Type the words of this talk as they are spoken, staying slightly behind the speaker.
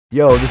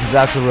Yo, this is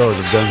Axl Rose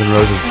of Guns N'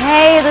 Roses.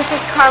 Hey, this is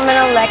Carmen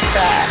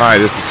Electra. Hi,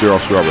 this is Daryl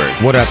Strawberry.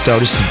 What up,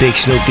 though? This is Big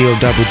Snoop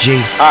Double G.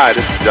 Hi,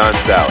 this is John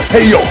Sally.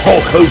 Hey, yo,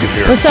 Hulk Hogan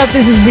here. What's up?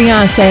 This is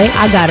Beyonce.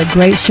 I got a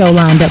great show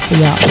lined up for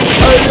y'all.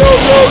 Hey,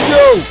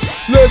 yo.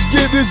 Let's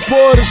get this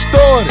party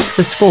started.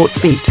 The Sports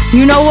Beat.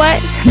 You know what?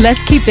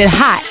 Let's keep it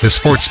hot. The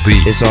Sports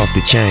Beat. It's off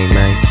the chain,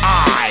 man.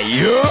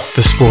 Yeah.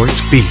 The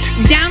Sports Beat.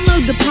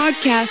 Download the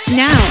podcast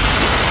now.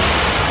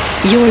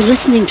 You're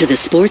listening to The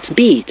Sports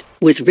Beat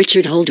with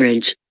Richard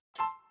Holdridge.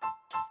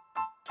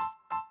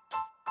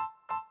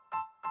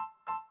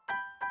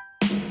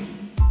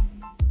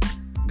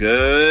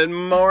 Good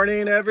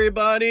morning,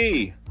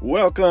 everybody.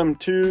 Welcome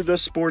to the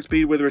Sports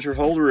Beat with Richard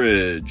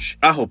Holdridge.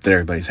 I hope that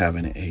everybody's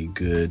having a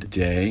good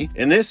day.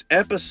 In this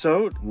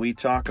episode, we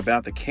talk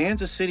about the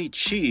Kansas City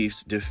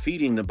Chiefs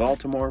defeating the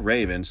Baltimore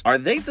Ravens. Are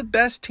they the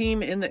best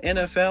team in the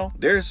NFL?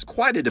 There's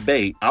quite a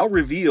debate. I'll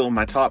reveal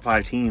my top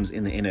 5 teams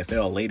in the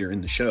NFL later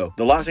in the show.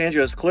 The Los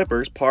Angeles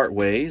Clippers part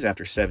ways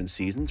after 7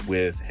 seasons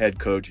with head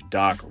coach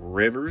Doc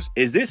Rivers.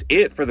 Is this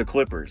it for the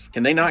Clippers?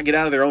 Can they not get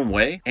out of their own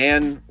way?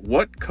 And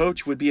what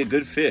coach would be a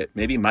good fit?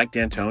 Maybe Mike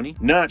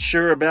D'Antoni? Not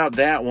sure about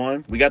that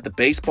one. We got the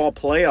baseball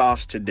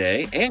playoffs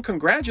today, and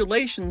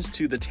congratulations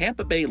to the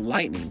Tampa Bay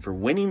Lightning for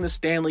winning the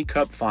Stanley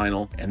Cup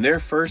final and their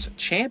first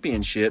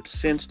championship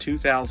since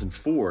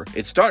 2004.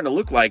 It's starting to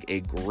look like a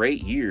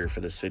great year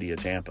for the city of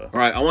Tampa. All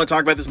right, I want to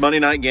talk about this Monday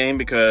night game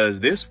because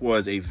this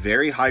was a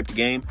very hyped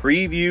game.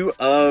 Preview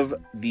of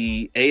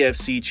the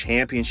AFC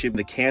Championship.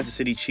 The Kansas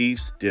City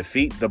Chiefs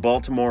defeat the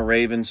Baltimore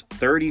Ravens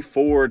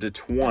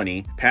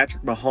 34-20.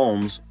 Patrick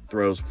Mahomes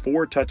throws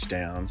 4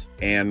 touchdowns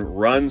and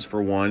runs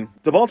for 1.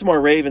 The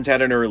Baltimore Ravens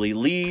had an early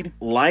lead.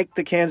 Like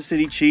the Kansas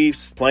City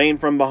Chiefs, playing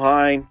from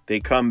behind, they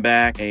come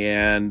back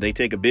and they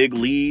take a big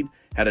lead.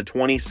 Had a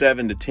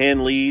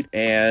 27-10 lead,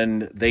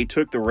 and they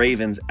took the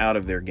Ravens out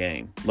of their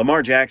game.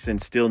 Lamar Jackson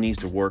still needs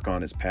to work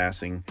on his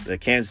passing. The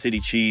Kansas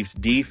City Chiefs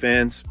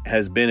defense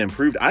has been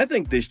improved. I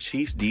think this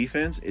Chiefs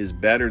defense is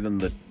better than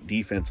the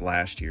defense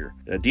last year.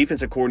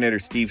 Defensive coordinator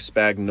Steve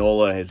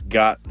Spagnuolo has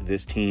got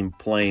this team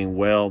playing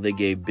well. They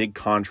gave big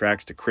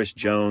contracts to Chris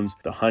Jones,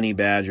 the Honey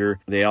Badger.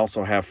 They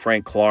also have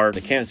Frank Clark. The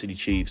Kansas City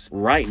Chiefs,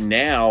 right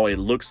now, it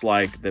looks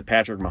like that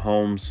Patrick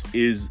Mahomes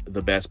is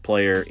the best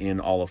player in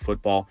all of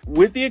football.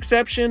 With the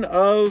exception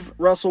of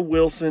Russell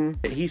Wilson,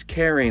 he's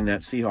carrying that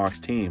Seahawks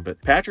team.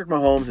 But Patrick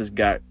Mahomes has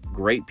got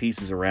great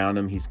pieces around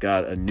him. He's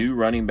got a new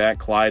running back,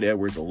 Clyde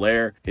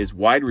Edwards-Helaire. His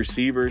wide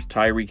receivers,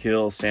 Tyreek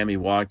Hill, Sammy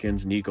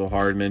Watkins, Nico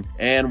Hardman,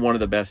 and one of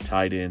the best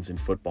tight ends in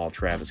football,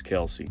 Travis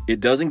Kelce. It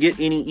doesn't get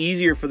any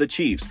easier for the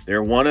Chiefs.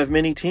 They're one of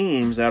many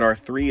teams that are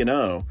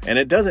 3-0, and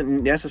it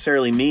doesn't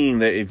necessarily mean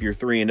that if you're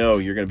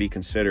 3-0, you're going to be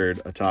considered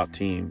a top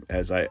team.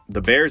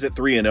 The Bears at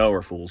 3-0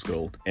 are fool's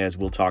gold, as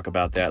we'll talk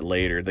about that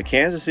later. The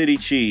Kansas City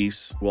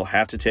Chiefs will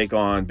have to take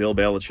on Bill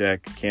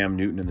Belichick, Cam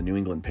Newton, and the New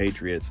England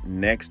Patriots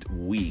next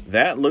week.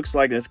 That looks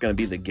like it's going to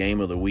be the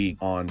game of the week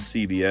on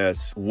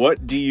CBS.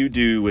 What do you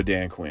do with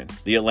Dan Quinn?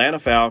 The Atlanta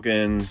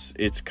Falcons,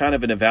 it's kind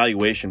of an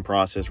evaluation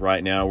process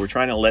right now. We're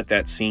trying to let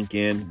that sink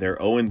in. They're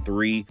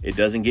 0-3. It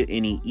doesn't get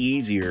any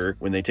easier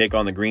when they take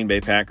on the Green Bay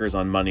Packers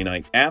on Monday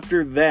night.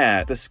 After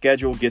that, the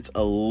schedule gets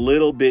a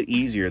little bit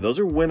easier. Those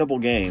are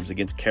winnable games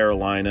against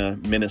Carolina,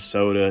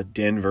 Minnesota,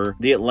 Denver.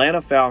 The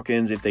Atlanta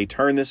Falcons, if they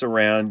turn this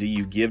around, do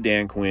you give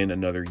Dan Quinn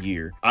another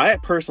year? I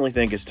personally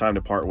think it's time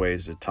to part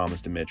ways with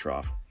Thomas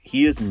Dimitroff.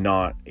 He is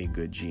not a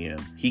good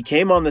GM. He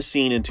came on the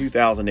scene in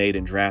 2008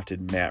 and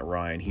drafted Matt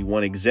Ryan. He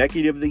won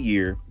Executive of the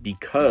Year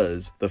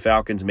because the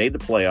Falcons made the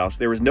playoffs.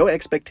 There was no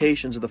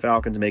expectations of the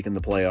Falcons making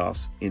the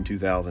playoffs in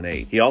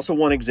 2008. He also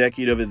won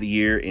Executive of the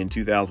Year in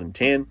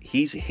 2010.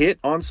 He's hit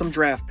on some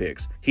draft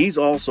picks. He's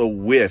also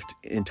whiffed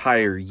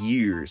entire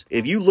years.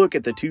 If you look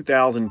at the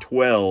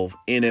 2012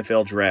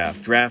 NFL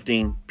draft,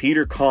 drafting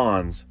Peter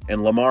Kahns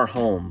and Lamar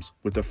Holmes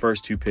with the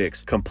first 2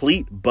 picks,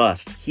 complete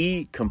bust.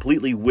 He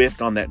completely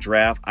whiffed on that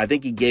draft. I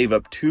think he gave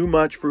up too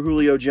much for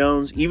Julio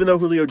Jones. Even though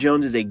Julio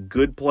Jones is a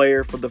good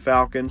player for the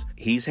Falcons,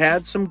 he's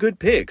had some good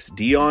picks.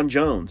 Deion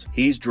Jones.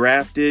 He's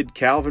drafted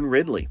Calvin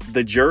Ridley.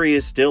 The jury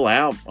is still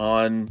out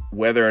on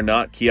whether or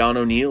not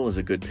Keanu Neal is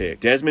a good pick.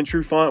 Desmond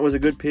Trufant was a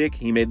good pick.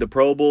 He made the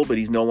Pro Bowl, but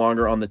he's no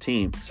longer on the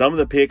team. Some of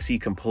the picks he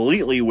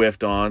completely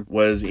whiffed on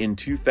was in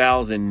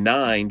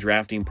 2009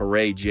 drafting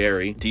Paray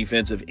Jerry,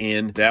 defensive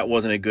end. That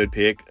wasn't a good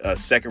pick. A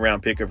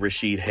second-round pick of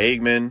Rashid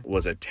Hageman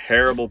was a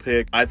terrible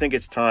pick. I think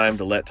it's time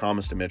to let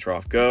Thomas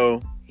Dimitroff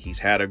go. He's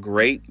had a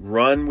great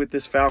run with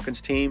this Falcons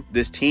team.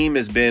 This team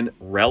has been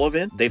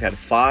relevant. They've had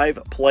 5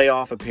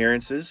 playoff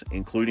appearances,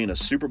 including a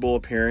Super Bowl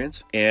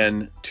appearance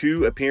and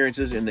 2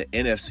 appearances in the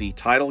NFC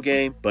title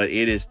game, but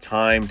it is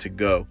time to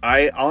go.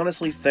 I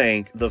honestly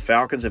think the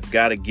Falcons have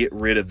got to get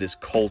rid of this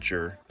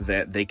culture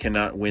that they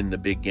cannot win the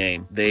big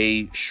game.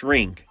 They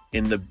shrink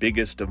in the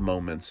biggest of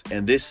moments.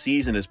 And this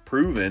season has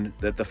proven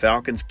that the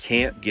Falcons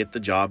can't get the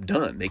job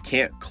done. They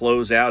can't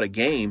close out a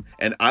game,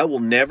 and I will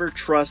never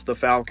trust the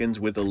Falcons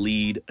with a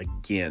lead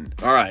again.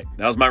 All right,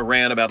 that was my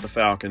rant about the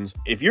Falcons.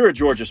 If you're a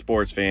Georgia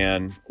sports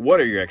fan, what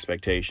are your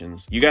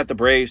expectations? You got the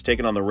Braves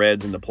taking on the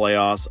Reds in the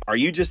playoffs. Are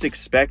you just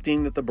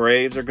expecting that the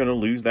Braves are going to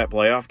lose that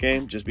playoff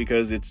game just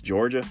because it's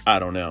Georgia? I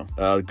don't know.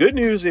 Good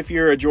news if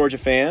you're a Georgia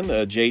fan,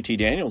 JT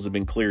Daniels has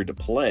been cleared to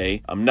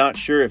play. I'm not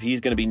sure if he's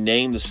going to be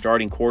named the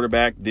starting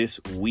quarterback this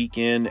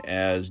weekend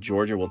as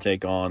Georgia will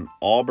take on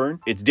Auburn.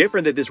 It's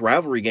different that this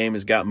rivalry game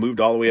has got moved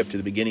all the way up to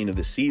the beginning of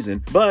the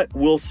season, but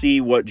we'll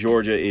see what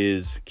Georgia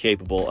is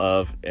capable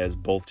of as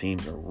both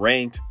teams are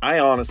ranked. I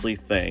honestly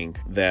think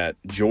that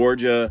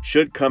Georgia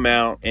should come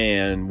out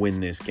and win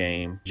this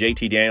game.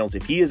 JT Daniels,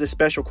 if he is a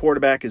special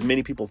quarterback, as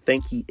many people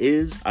think he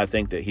is, I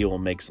think that he will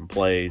make some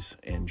plays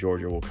and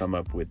Georgia will come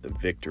up with the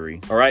victory.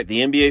 All right, the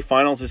NBA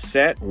Finals is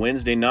set.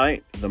 Wednesday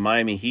night, the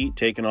Miami Heat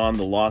taking on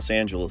the Los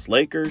Angeles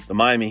Lakers. The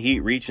Miami Heat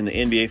reaching the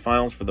NBA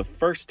Finals for the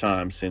first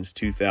time since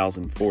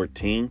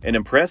 2014. An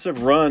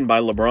impressive run by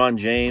LeBron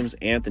James,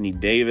 Anthony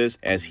Davis,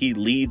 as he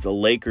leads the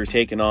Lakers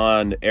taking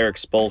on Eric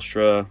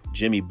Spoelstra,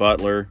 Jimmy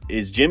Butler.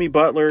 Is Jimmy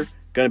Butler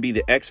going to be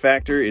the X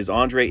factor? Is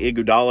Andre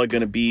Iguodala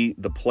going to be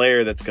the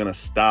player that's going to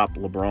stop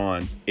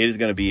LeBron? It is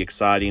going to be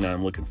exciting.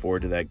 I'm looking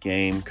forward to that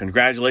game.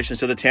 Congratulations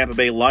to the Tampa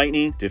Bay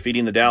Lightning,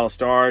 defeating the Dallas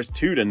Stars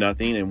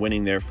 2-0 and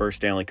winning their first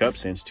Stanley Cup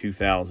since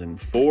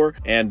 2004.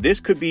 And this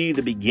could be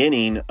the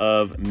beginning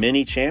of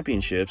many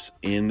championships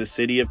in the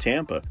city of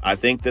Tampa. I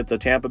think that the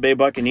Tampa Bay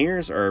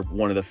Buccaneers are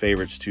one of the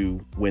favorites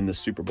to win the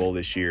Super Bowl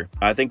this year.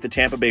 I think the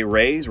Tampa Bay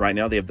Rays, right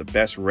now, they have the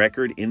best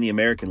record in the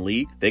American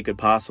League. They could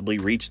possibly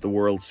reach the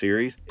World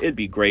Series. It'd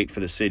be great for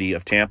the city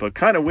of Tampa.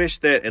 Kind of wish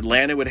that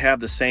Atlanta would have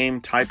the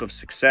same type of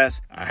success.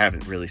 I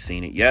haven't really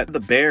seen it yet. The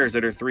Bears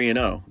that are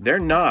 3-0, they're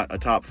not a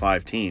top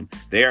 5 team.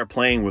 They are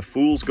playing with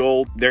fool's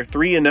gold. They're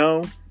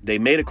 3-0. They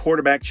made a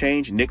quarterback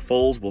change. Nick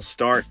Foles will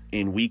start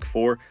in week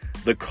 4.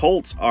 The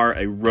Colts are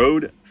a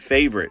road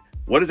favorite.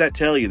 What does that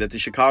tell you? That the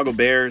Chicago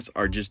Bears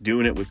are just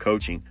doing it with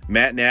coaching.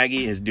 Matt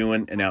Nagy is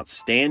doing an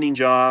outstanding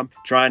job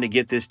trying to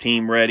get this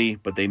team ready,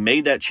 but they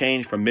made that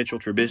change from Mitchell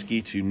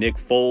Trubisky to Nick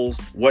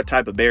Foles. What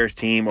type of Bears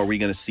team are we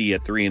going to see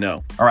at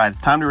 3-0? All right,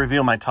 it's time to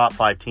reveal my top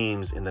 5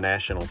 teams in the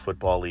National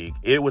Football League.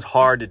 It was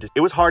hard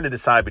to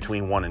decide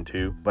between 1 and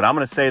 2, but I'm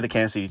going to say the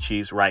Kansas City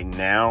Chiefs right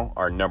now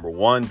are number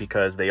 1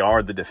 because they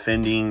are the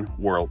defending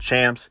world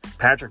champs.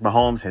 Patrick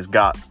Mahomes has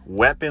got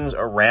weapons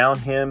around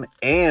him,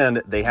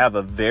 and they have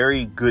a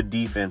very good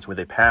defense with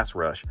a pass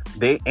rush.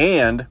 They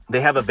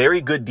have a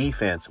very good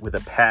defense with a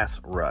pass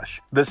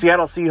rush. The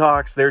Seattle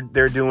Seahawks,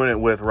 they're doing it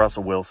with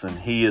Russell Wilson.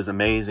 He is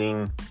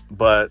amazing,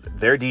 but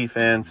their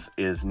defense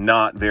is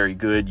not very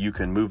good. You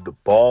can move the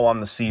ball on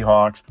the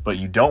Seahawks, but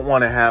you don't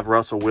want to have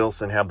Russell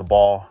Wilson have the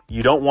ball.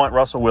 You don't want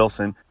Russell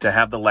Wilson to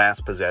have the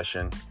last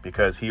possession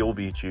because he'll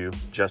beat you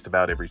just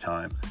about every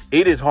time.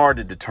 It is hard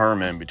to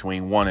determine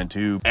between 1 and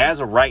 2.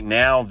 As of right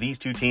now, these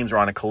two teams are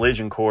on a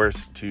collision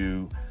course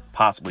to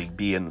possibly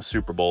be in the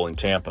Super Bowl in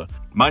Tampa.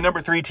 My number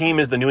 3 team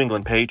is the New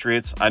England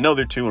Patriots. I know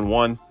they're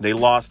 2-1. They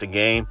lost a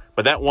game,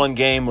 but that one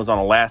game was on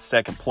a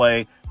last-second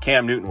play.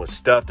 Cam Newton was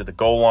stuffed at the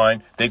goal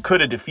line. They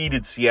could have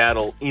defeated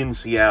Seattle in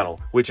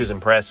Seattle, which is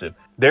impressive.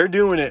 They're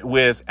doing it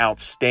with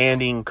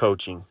outstanding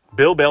coaching.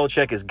 Bill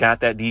Belichick has got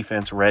that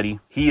defense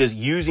ready. He is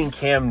using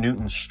Cam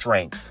Newton's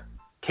strengths.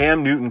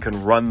 Cam Newton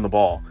can run the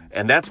ball,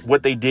 and that's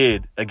what they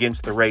did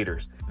against the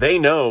Raiders. They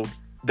know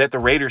that the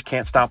Raiders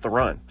can't stop the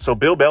run. So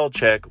Bill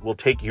Belichick will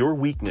take your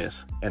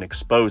weakness and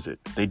expose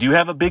it. They do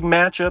have a big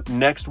matchup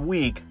next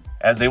week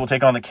as they will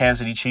take on the Kansas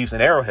City Chiefs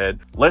at Arrowhead.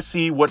 Let's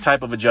see what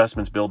type of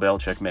adjustments Bill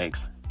Belichick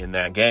makes in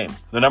that game.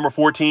 The number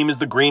 4 team is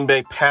the Green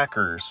Bay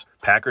Packers.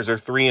 Packers are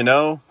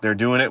 3-0. They're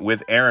doing it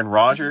with Aaron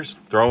Rodgers,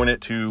 throwing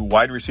it to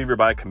wide receiver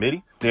by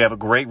committee. They have a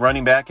great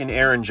running back in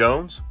Aaron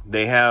Jones.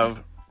 They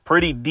have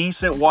pretty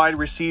decent wide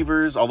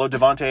receivers, although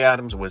Devontae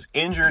Adams was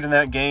injured in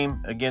that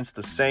game against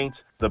the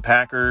Saints. The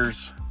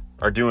Packers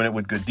are doing it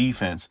with good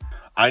defense.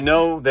 I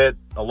know that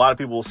a lot of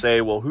people will say,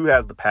 well, who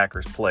has the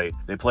Packers played?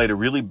 They played a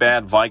really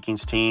bad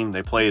Vikings team.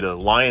 They played a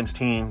Lions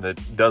team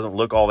that doesn't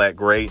look all that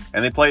great.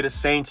 And they played a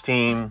Saints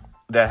team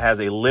that has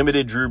a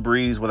limited Drew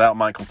Brees without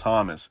Michael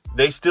Thomas.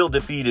 They still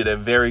defeated a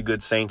very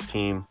good Saints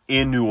team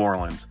in New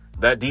Orleans.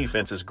 That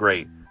defense is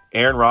great.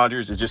 Aaron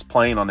Rodgers is just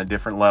playing on a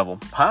different level.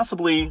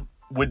 Possibly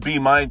would be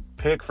my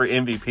pick for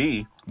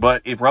MVP.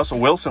 But if Russell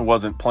Wilson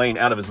wasn't playing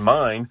out of his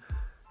mind,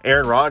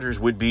 Aaron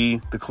Rodgers would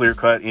be the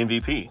clear-cut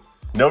MVP.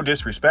 No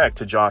disrespect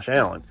to Josh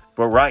Allen.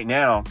 But right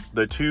now,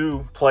 the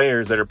 2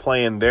 players that are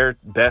playing their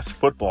best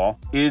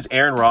football is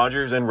Aaron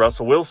Rodgers and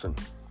Russell Wilson.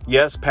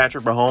 Yes,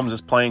 Patrick Mahomes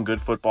is playing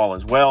good football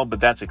as well, but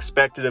that's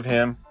expected of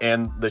him,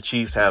 and the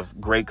Chiefs have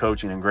great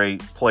coaching and great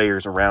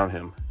players around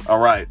him. All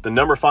right, the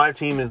number 5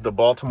 team is the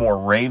Baltimore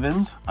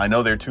Ravens. I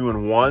know they're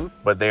 2-1,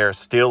 but they are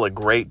still a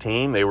great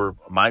team. They were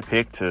my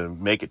pick to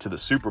make it to the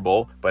Super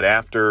Bowl, but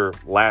after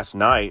last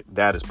night,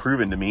 that has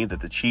proven to me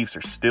that the Chiefs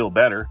are still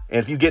better. And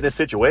if you get in a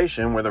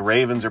situation where the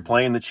Ravens are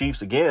playing the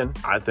Chiefs again,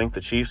 I think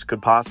the Chiefs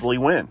could possibly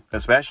win,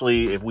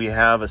 especially if we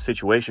have a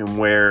situation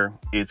where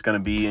it's going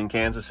to be in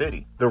Kansas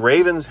City. The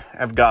Ravens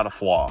have got a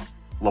flaw.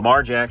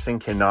 Lamar Jackson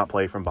cannot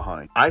play from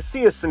behind. I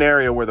see a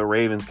scenario where the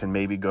Ravens can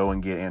maybe go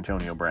and get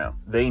Antonio Brown.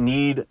 They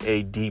need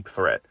a deep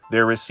threat.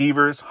 Their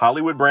receivers,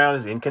 Hollywood Brown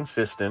is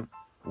inconsistent.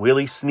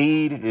 Willie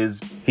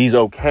Snead he's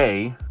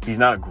okay. He's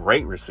not a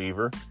great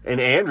receiver.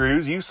 And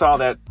Andrews, you saw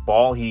that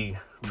ball he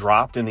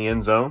dropped in the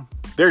end zone.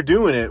 They're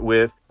doing it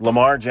with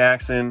Lamar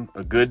Jackson,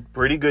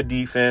 pretty good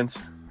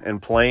defense,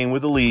 and playing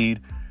with the lead.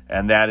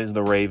 And that is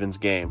the Ravens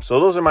game. So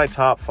those are my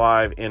top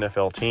 5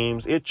 NFL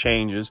teams. It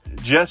changes.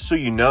 Just so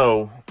you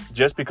know,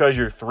 just because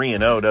you're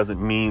 3-0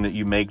 doesn't mean that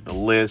you make the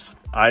list.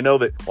 I know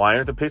that, why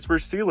aren't the Pittsburgh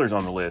Steelers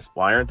on the list?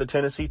 Why aren't the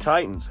Tennessee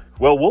Titans?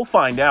 Well, we'll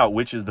find out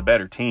which is the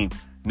better team.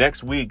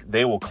 Next week,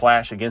 they will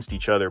clash against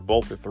each other.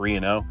 Both are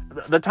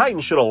 3-0. The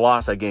Titans should have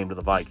lost that game to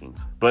the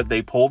Vikings, but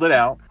they pulled it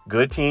out.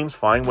 Good teams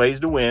find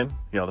ways to win.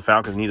 The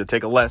Falcons need to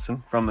take a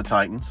lesson from the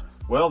Titans.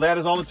 Well, that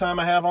is all the time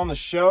I have on the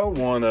show.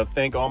 Want to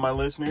thank all my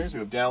listeners who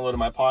have downloaded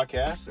my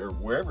podcast or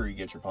wherever you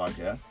get your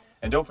podcast.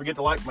 And don't forget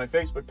to like my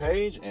Facebook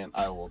page, and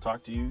I will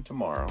talk to you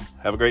tomorrow.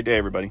 Have a great day,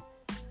 everybody.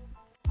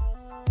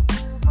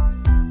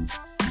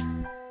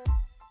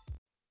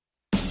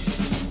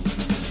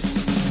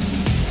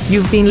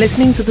 You've been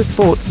listening to The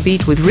Sports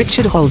Beat with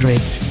Richard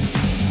Holdridge.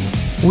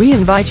 We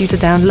invite you to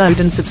download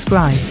and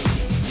subscribe.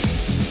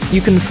 You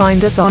can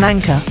find us on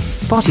Anchor,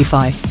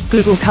 Spotify,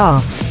 Google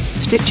Cast,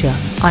 Stitcher,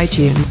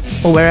 iTunes,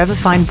 or wherever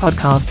fine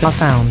podcasts are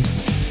found.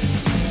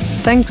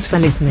 Thanks for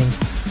listening.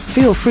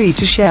 Feel free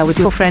to share with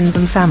your friends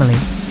and family.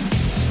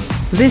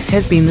 This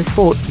has been The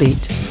Sports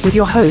Beat, with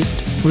your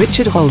host,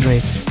 Richard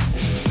Holdridge.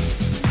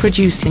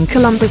 Produced in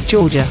Columbus,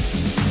 Georgia.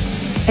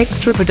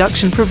 Extra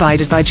production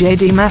provided by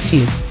J.D.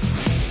 Matthews.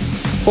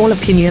 All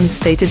opinions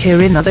stated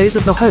herein are those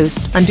of the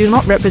host and do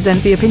not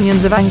represent the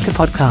opinions of Anchor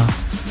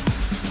Podcasts.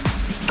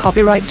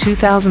 Copyright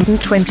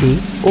 2020,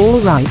 all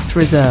rights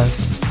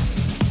reserved.